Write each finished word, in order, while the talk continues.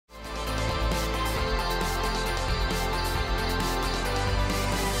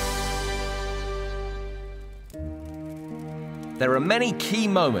there are many key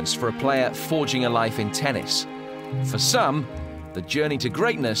moments for a player forging a life in tennis. For some, the journey to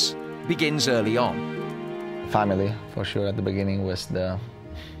greatness begins early on. Family, for sure, at the beginning was the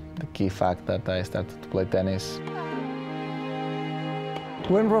key fact that I started to play tennis.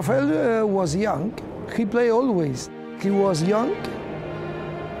 When Rafael was young, he played always. He was young,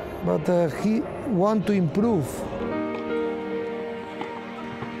 but he wanted to improve.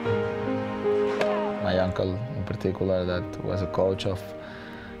 My uncle, in particular, that was a coach of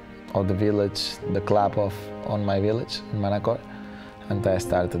the village, the club on my village in Manacor, and I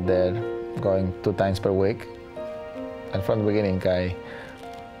started there, going 2 times per week. And from the beginning,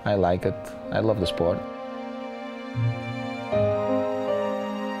 I like it. I love the sport.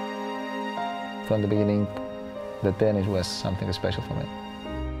 From the beginning, the tennis was something special for me.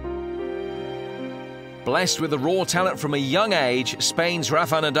 Blessed with the raw talent from a young age, Spain's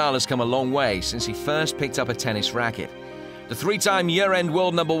Rafael Nadal has come a long way since he first picked up a tennis racket. The 3-time year-end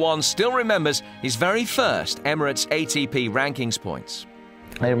world #1 still remembers his very first Emirates ATP rankings points.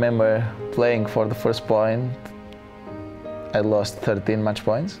 I remember playing for the first point. I lost 13 match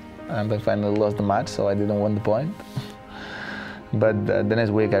points, and I finally lost the match, so I didn't win the point. But the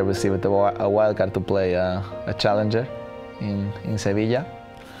next week I received a wild card to play a challenger in Sevilla,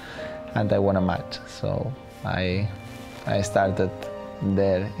 and I won a match. So I started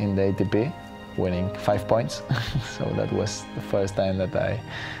there in the ATP, winning 5 points. So that was the first time that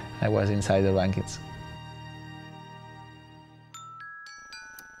I was inside the rankings.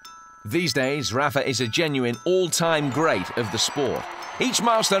 These days, Rafa is a genuine all-time great of the sport. Each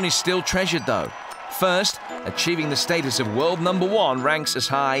milestone is still treasured, though. First, achieving the status of world #1 ranks as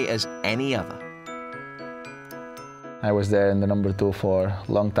high as any other. I was there in the #2 for a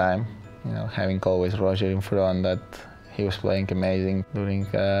long time, having always Roger in front, that he was playing amazing during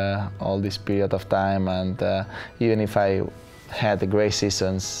all this period of time, and even if I had great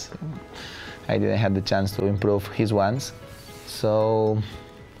seasons, I didn't have the chance to improve his ones. So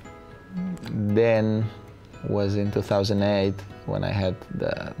then was in 2008 when I had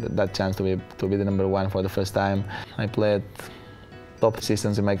that chance to be the #1 for the first time. I played top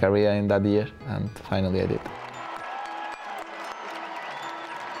seasons in my career in that year, and finally I did.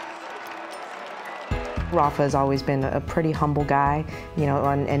 Rafa has always been a pretty humble guy,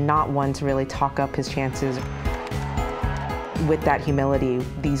 and not one to really talk up his chances. With that humility,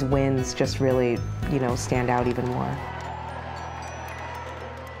 these wins just really, stand out even more.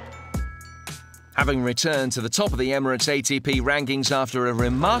 Having returned to the top of the Emirates ATP rankings after a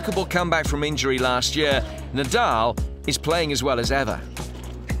remarkable comeback from injury last year, Nadal is playing as well as ever.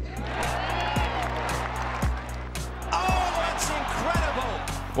 Oh, that's incredible!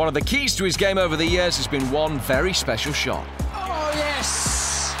 One of the keys to his game over the years has been one very special shot. Oh,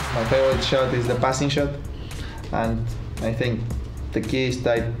 yes! My favorite shot is the passing shot, and I think the key is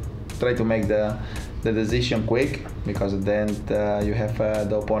try to make the decision quick, because at the end you have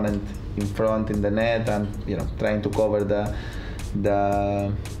the opponent in front in the net, and trying to cover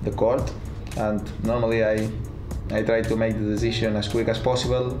the court. And normally I try to make the decision as quick as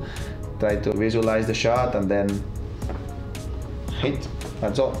possible, try to visualize the shot and then hit.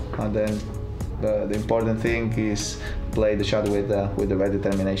 That's all. And then the important thing is play the shot with the right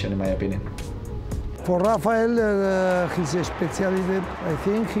determination, in my opinion. For Rafael, his specialty, I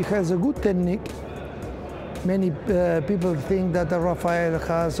think he has a good technique. Many people think that Rafael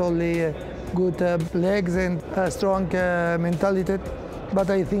has only good legs and a strong mentality, but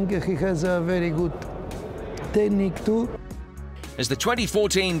I think he has a very good technique too. As the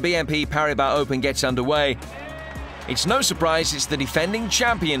 2014 BNP Paribas Open gets underway, it's no surprise it's the defending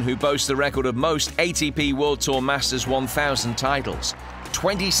champion who boasts the record of most ATP World Tour Masters 1000 titles,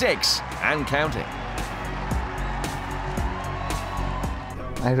 26 and counting.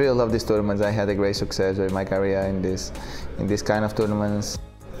 I really love these tournaments. I had a great success with my career in this kind of tournaments,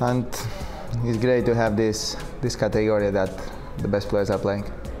 and it's great to have this category that the best players are playing.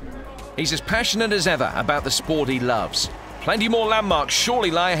 He's as passionate as ever about the sport he loves. Plenty more landmarks surely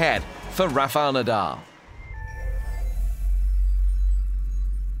lie ahead for Rafael Nadal.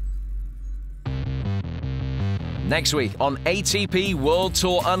 Next week on ATP World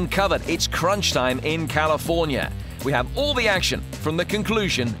Tour Uncovered, it's crunch time in California. We have all the action from the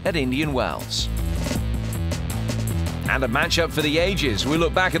conclusion at Indian Wells. And a matchup for the ages. We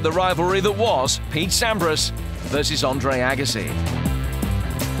look back at the rivalry that was Pete Sampras versus Andre Agassi.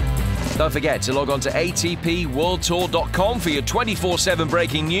 Don't forget to log on to atpworldtour.com for your 24/7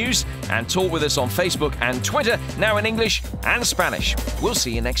 breaking news, and talk with us on Facebook and Twitter, now in English and Spanish. We'll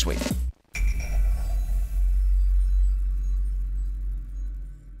see you next week.